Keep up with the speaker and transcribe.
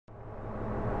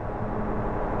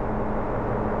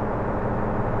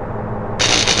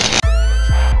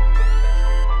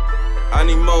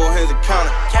hands to count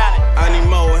it. I need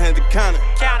more hands to count it.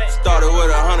 Started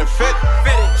with 150.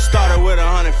 Started with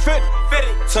 150.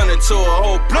 Turn it to a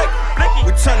whole blick.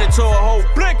 We turn it to a whole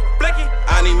blick.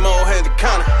 I need more hands to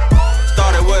count it.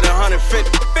 Started with 150.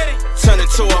 Turn it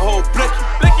to a whole blick.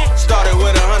 Started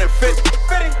with 150.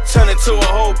 Turn it to a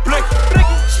whole blick.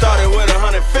 Started with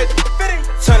 150.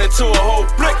 Turn it to a whole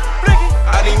blick.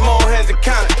 I need more hands to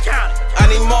count it. I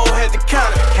need more heads to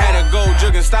count it. Had to go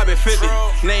juggin', stop at 50.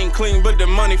 Name clean, but the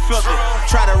money filthy.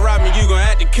 Try to rob me, you gon'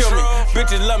 have to kill me.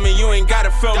 Bitches love me, you ain't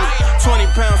gotta feel me. 20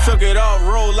 pounds, took it off,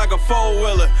 rolled like a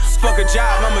four-wheeler. Fuck a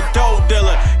job, I'm a dope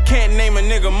dealer. Can't name a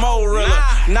nigga more realer.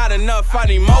 Not enough, I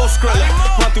need more Skrilla.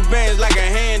 Run through bands like a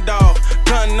handoff.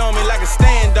 Gun on me like a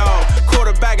standoff.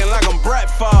 Quarterbacking like I'm Brett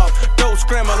Favre. Dope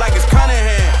scramble like it's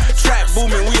Cunningham. Trap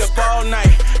booming, we up all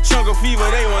night. Chunk of fever,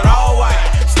 they went all white.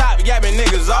 Stop yapping,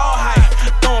 niggas all hype.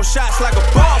 Throwing shots like a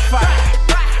ball fight.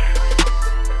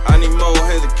 I need more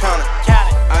hands to count it.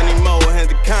 I need more hands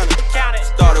to count it.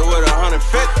 Started with 150.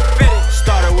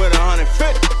 Started with 150.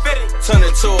 Turn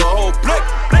it to a whole blick.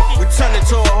 We turn it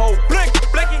to a whole blick.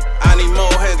 I need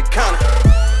more hands to count it.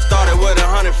 Started with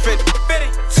 150.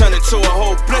 Turn it to a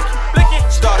whole blick.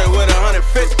 Started with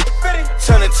 150.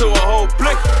 Turn it to a whole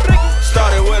blick.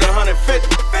 Started with 150.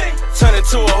 Turn it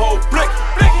to a whole blick.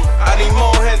 I need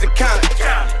more hands to count it.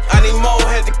 I need more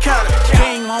heads to count it.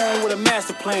 Came home with a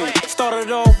master plan.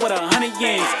 Started off with 100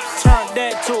 yens. Turned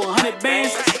that to 100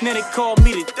 bands. Then they called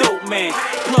me the dope man.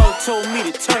 Plug told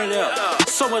me to turn it up.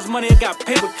 So much money I got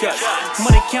paper cuts.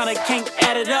 Money counter can't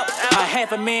add it up. A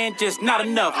half a man just not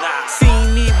enough.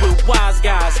 Seen me with wise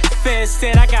guys. Fed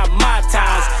said I got my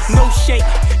ties. No shake,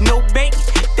 no bake.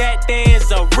 That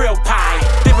there's a real pie.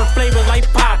 Different flavors like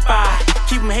Popeye.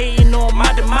 Keep them hating on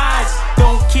my demise.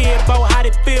 Don't care about how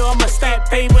they feel. I'ma stack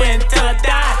paper and tell